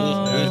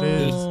no. There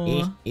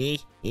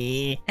it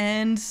is.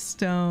 And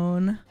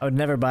stone. I would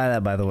never buy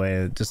that, by the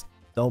way. Just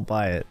don't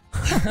buy it.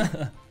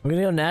 We're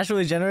gonna go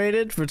naturally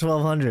generated for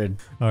 1200.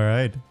 All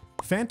right.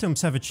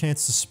 Phantoms have a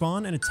chance to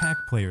spawn and attack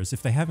players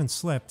if they haven't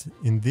slept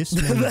in this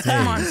many days.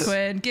 Come on,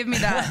 Squid. Give me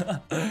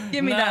that.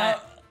 Give me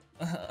that.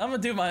 I'm gonna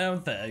do my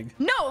own thing.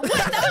 No, wait,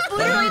 that was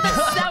literally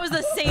that was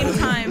the same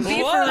time.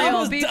 Be What? for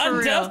real. Be I for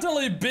real.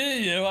 definitely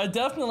beat you. I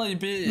definitely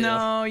beat you.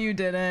 No, you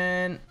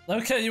didn't.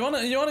 Okay, you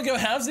wanna go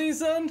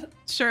halvesies then?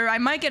 Sure, I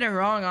might get it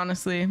wrong,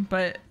 honestly,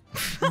 but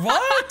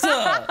What?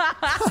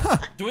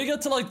 Do we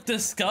get to like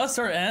discuss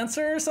our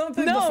answer or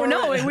something? no,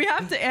 before we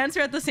have to answer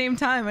at the same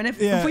time. And if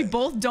Yeah. we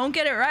both don't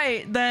get it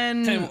right,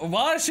 then Okay,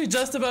 why is she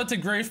just about to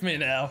grief me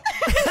now?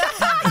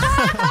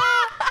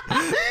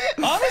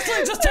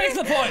 Honestly, just take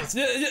the points.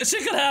 She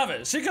could have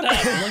it. She could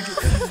have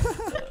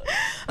it.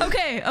 Like,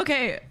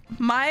 okay.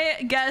 My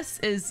guess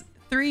is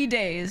 3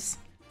 days.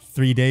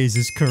 3 days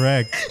is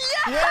correct.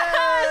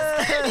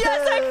 Yes!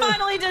 Yes, I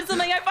finally did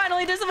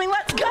something.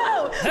 Let's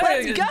go.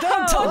 hey, Let's go.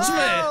 don't touch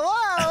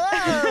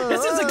me.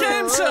 This is a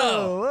game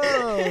show.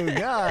 Whoa,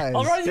 guys.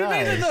 All right, you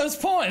guys. needed those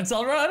points.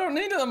 All right, I don't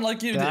need them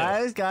like you do.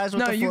 Guys, what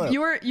No, the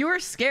flip? you were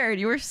scared.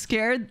 You were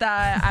scared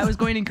that I was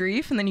going to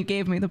grief, and then you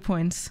gave me the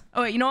points.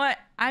 Oh wait, you know what?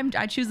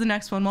 I choose the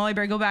next one.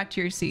 Wallibear, go back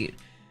to your seat.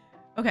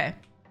 Okay.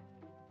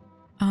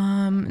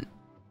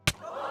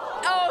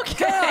 Okay.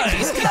 Guys,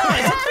 let's be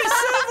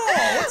civil.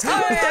 What's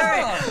going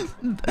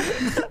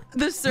on?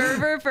 The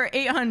server for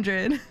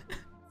 800.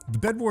 The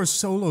Bed Wars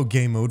solo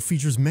game mode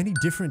features many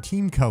different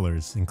team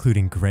colors,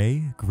 including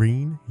gray,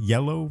 green,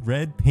 yellow,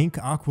 red, pink,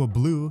 aqua,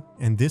 blue,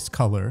 and this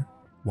color,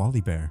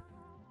 Wallibear.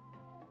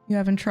 You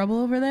having trouble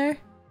over there?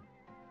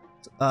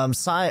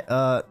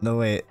 No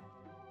wait.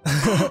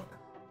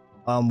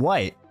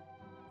 White.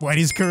 White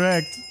is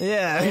correct.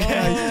 Yeah.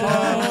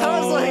 I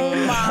was like,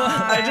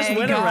 I just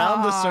went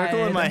around the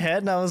circle in my God. head,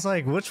 and I was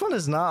like, which one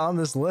is not on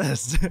this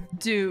list?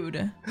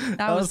 Dude,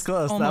 that was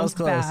close. That was almost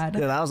close. bad.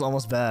 Yeah, that was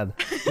almost bad.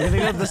 We're gonna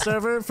go to the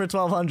server for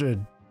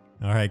 1200.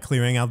 All right,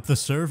 clearing out the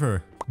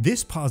server.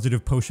 This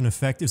positive potion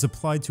effect is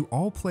applied to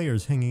all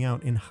players hanging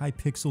out in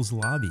Hypixel's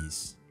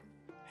lobbies.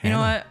 You know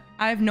Hannah. what?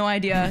 I have no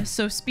idea.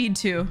 So speed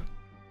 2.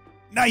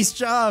 Nice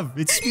job.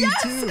 It's speed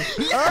 2. Let's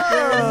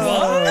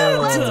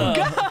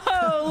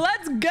go.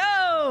 Let's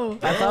go.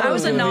 I thought I it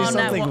was a gonna be non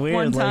that something weird,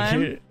 one like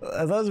time. here. I thought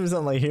it was gonna be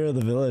something like Hero of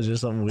the Village or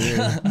something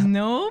weird.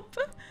 Nope.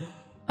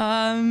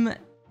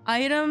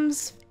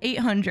 Items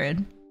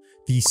 800.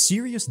 The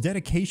serious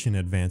dedication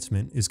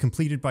advancement is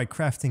completed by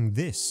crafting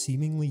this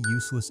seemingly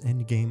useless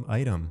endgame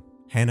item.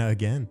 Hannah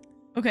again.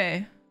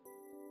 Okay.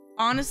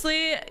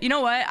 Honestly, you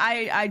know what?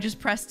 I just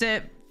pressed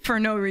it for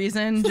no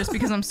reason, just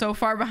because I'm so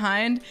far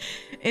behind.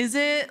 Is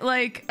it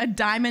like a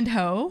diamond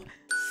hoe?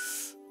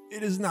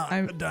 It is not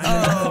a diamond.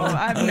 Oh,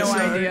 I have no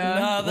idea.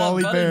 Nah, that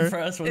Wallibear. button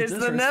press was It's the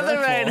disrespectful.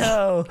 netherite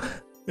hoe.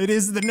 It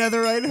is the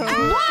netherite hoe.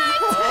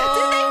 What?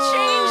 Did they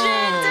change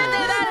it? Did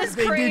they? That is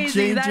They did crazy.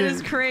 change That it.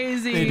 is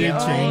crazy. They did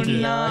change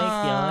it. No.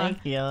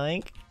 Yoink,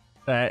 yoink.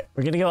 All right,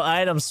 we're gonna go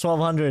items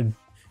 1200.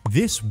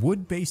 This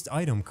wood-based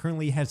item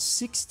currently has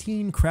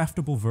 16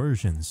 craftable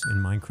versions in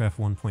Minecraft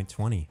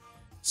 1.20.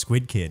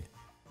 Squid Kid.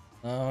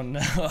 Oh no,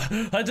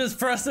 I just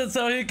pressed it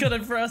so he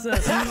couldn't press it.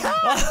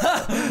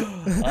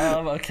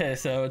 Okay,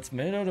 so it's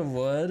made out of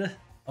wood.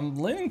 I'm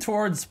leaning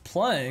towards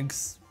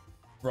planks,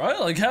 right?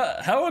 Like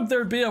how would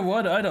there be a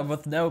wood item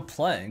with no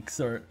planks?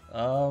 Or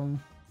I'm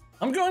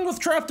going with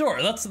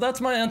trapdoor.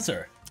 That's my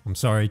answer. I'm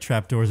sorry,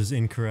 trapdoors is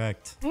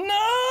incorrect. No!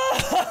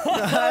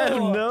 I have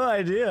no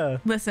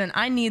idea. Listen,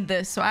 I need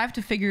this, so I have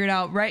to figure it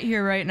out right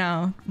here, right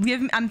now.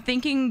 I'm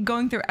thinking,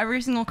 going through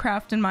every single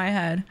craft in my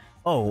head.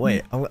 Oh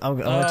wait, I'm gonna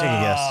take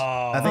a guess.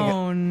 I think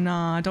Oh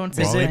nah, don't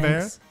say Wallibear?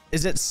 things.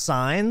 is it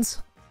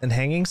signs and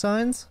hanging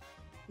signs?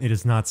 It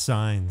is not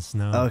signs,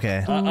 no.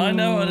 Okay. I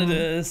know what it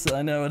is.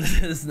 I know what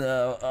it is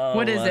now. Oh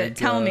What is my it?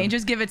 Tell God. me.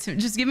 Just give it to me.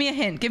 Just give me a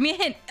hint. Give me a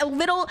hint. A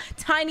little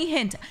tiny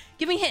hint.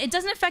 Give me a hint. It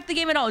doesn't affect the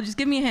game at all. Just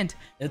give me a hint.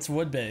 It's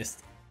wood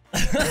based.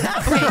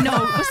 Okay,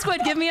 no.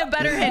 Squid, give me a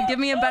better hint. Give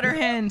me a better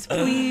hint,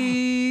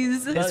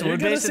 please. It's you're wood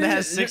gonna based and it see-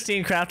 has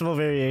 16 craftable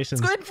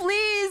variations. Squid,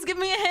 please give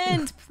me a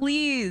hint,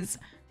 please.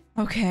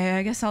 Okay,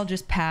 I guess I'll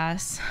just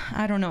pass.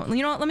 I don't know.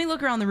 You know what? Let me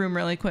look around the room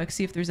really quick,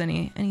 see if there's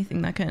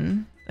anything that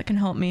can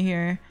help me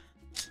here.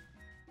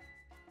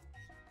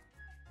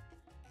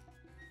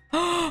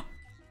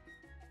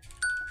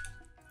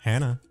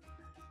 Hannah.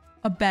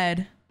 A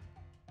bed.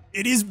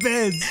 It is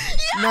beds.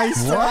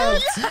 Nice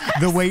job.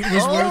 The wait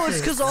was Oh, worth it's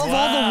it. because of all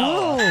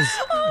the rules.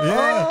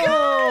 Yeah.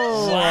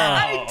 Oh,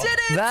 I did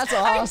it. that's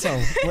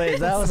awesome. Wait,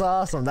 that was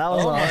awesome. That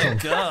was Oh my awesome.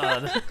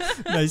 God.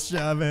 Nice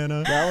job,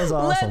 Hannah. That was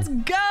awesome. Let's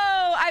go.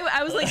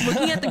 I was like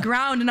looking at the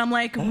ground and I'm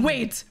like,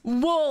 wait,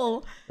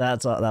 wool.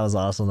 That was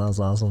awesome. That was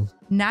awesome.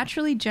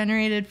 Naturally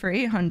generated for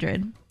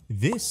 800.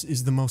 This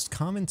is the most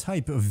common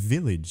type of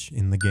village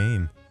in the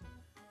game.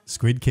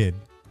 Squid Kid.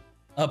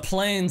 A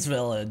plains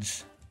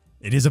village.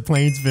 It is a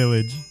plains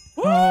village,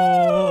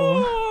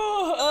 Oh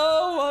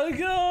my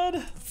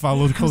God.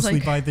 followed closely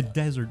like- by the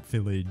desert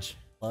village.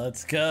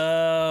 Let's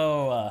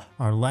go.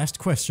 Our last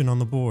question on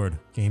the board,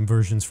 game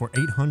versions for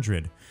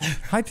 800.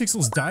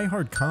 Hypixel's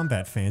diehard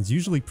combat fans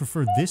usually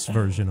prefer this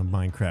version of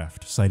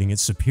Minecraft, citing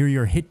its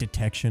superior hit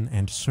detection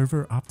and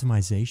server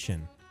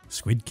optimization.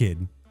 Squid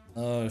Kid.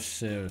 Oh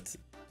shoot.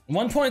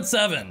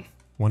 1.7.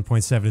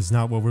 1.7 is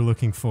not what we're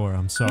looking for,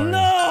 I'm sorry.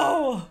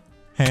 No!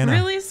 Hannah.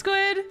 Really,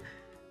 Squid?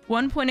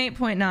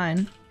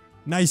 1.8.9.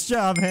 Nice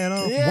job, Hannah.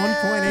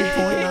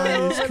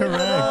 1.8.9 is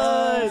correct.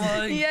 Oh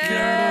my Yeah.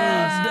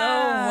 goodness,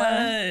 no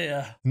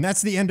way. And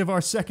that's the end of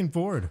our second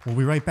board. We'll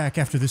be right back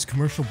after this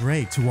commercial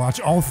break to watch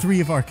all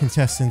three of our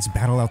contestants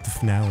battle out the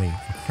finale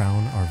and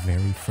crown our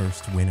very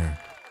first winner.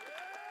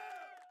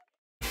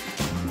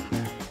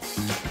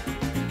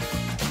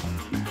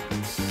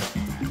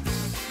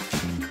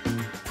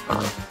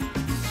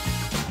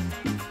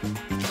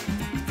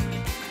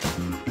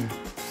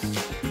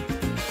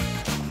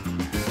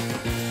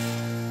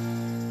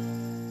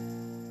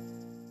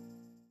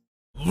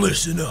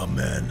 Listen up,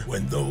 men.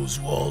 When those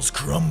walls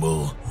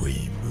crumble,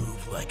 we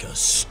move like a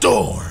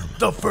storm.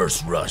 The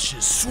first rush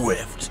is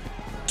swift,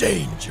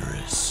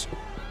 dangerous.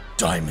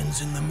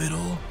 Diamonds in the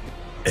middle,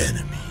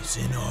 enemies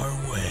in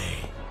our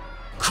way.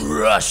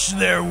 Crush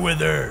their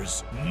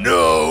withers,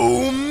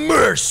 no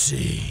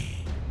mercy.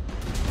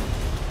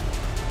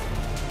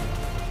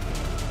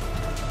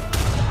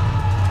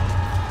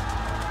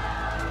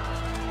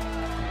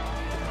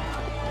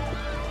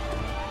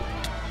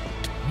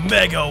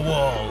 Mega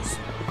Walls,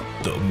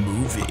 the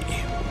movie.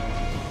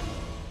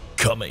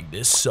 Coming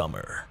this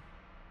summer.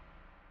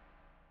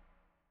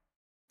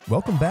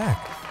 Welcome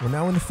back. We're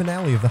now in the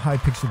finale of the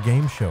Hypixel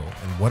Game Show,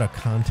 and what a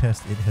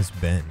contest it has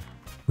been.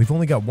 We've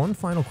only got one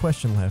final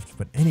question left,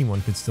 but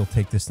anyone could still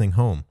take this thing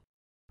home.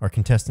 Our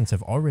contestants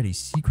have already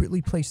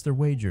secretly placed their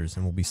wagers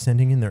and will be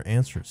sending in their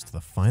answers to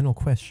the final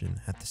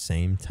question at the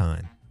same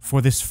time.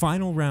 For this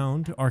final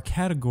round, our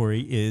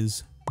category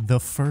is The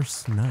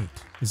First Night.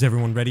 Is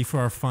everyone ready for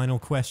our final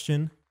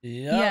question?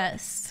 Yep.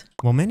 Yes.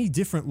 While many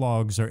different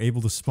logs are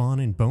able to spawn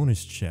in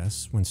bonus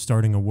chests when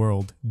starting a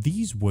world,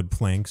 these wood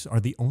planks are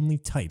the only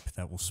type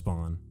that will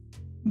spawn.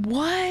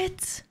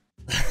 What?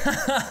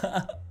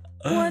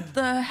 What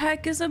the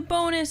heck is a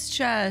bonus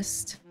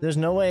chest? There's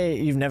no way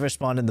you've never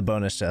spawned in the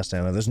bonus chest,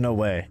 Anna. There's no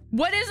way.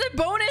 What is a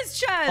bonus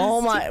chest?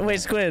 Oh my, wait,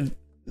 Squid.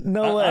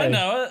 No way. I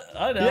know it.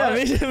 I know Yeah,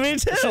 it. me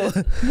too.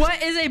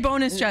 What is a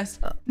bonus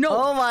chest? No.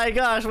 Oh my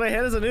gosh, wait,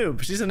 Hannah's a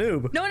noob. She's a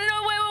noob. No,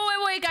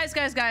 wait, guys.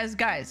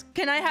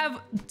 Can I have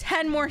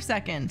 10 more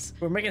seconds?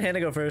 We're making Hannah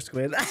go first,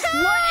 Squid. What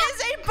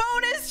is a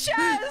bonus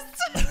chest?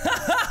 You're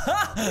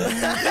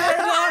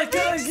not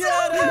gonna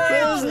get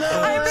it.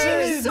 I'm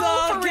being She's so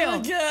not for real.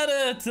 gonna get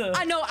it.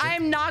 I know, I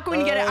am not going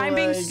to get it. I'm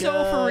being so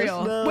for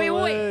real.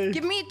 Wait.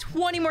 Give me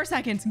 20 more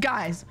seconds.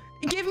 Guys,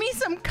 give me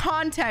some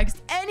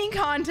context. Any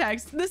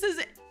context. This is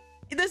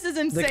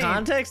insane. The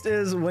context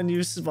is when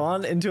you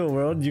spawn into a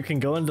world, you can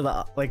go into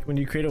the, like when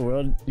you create a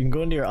world, you can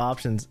go into your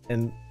options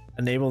and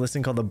enable this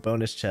thing called the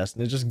bonus chest,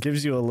 and it just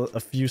gives you a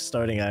few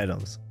starting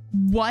items.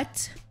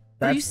 What?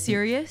 Are you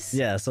serious?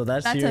 Yeah, so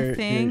that's a your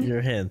thing?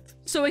 your hint.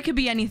 So it could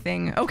be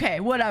anything. Okay,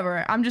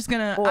 whatever. I'm just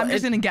gonna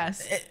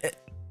guess.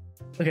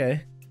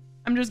 Okay.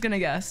 I'm just gonna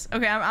guess.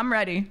 Okay, I'm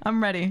ready.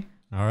 I'm ready.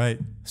 All right,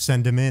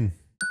 send them in.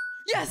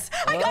 Yes,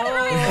 I got it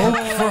right. Oak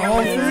for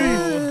all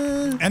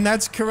three. And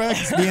that's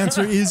correct. The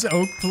answer is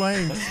oak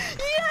planks.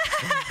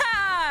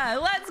 Yeah,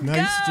 let's go.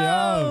 Nice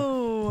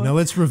job. Now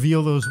let's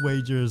reveal those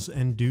wagers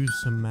and do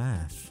some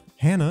math.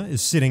 Hannah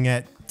is sitting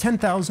at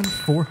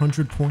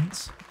 10,400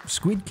 points.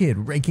 Squid Kid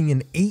raking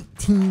in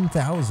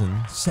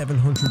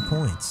 18,700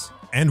 points.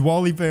 And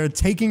Wallibear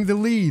taking the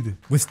lead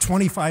with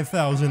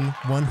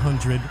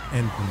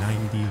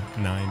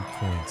 25,199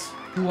 points.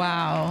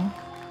 Wow.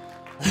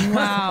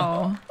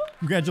 Wow.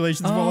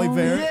 Congratulations,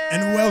 Wallibear,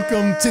 and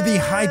welcome to the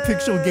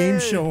Hypixel Game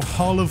Show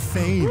Hall of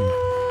Fame.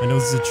 I know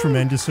this is a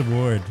tremendous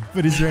award,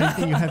 but is there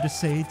anything you have to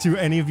say to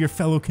any of your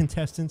fellow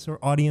contestants or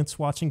audience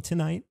watching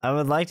tonight? I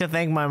would like to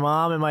thank my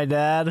mom and my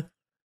dad.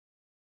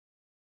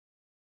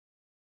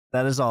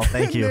 That is all.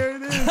 Thank you. There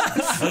it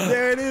is.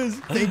 There it is.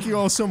 Thank you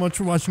all so much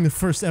for watching the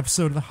first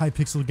episode of the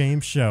Hypixel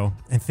Game Show.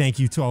 And thank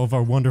you to all of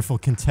our wonderful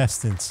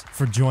contestants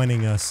for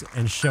joining us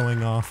and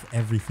showing off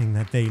everything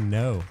that they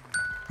know.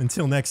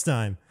 Until next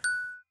time.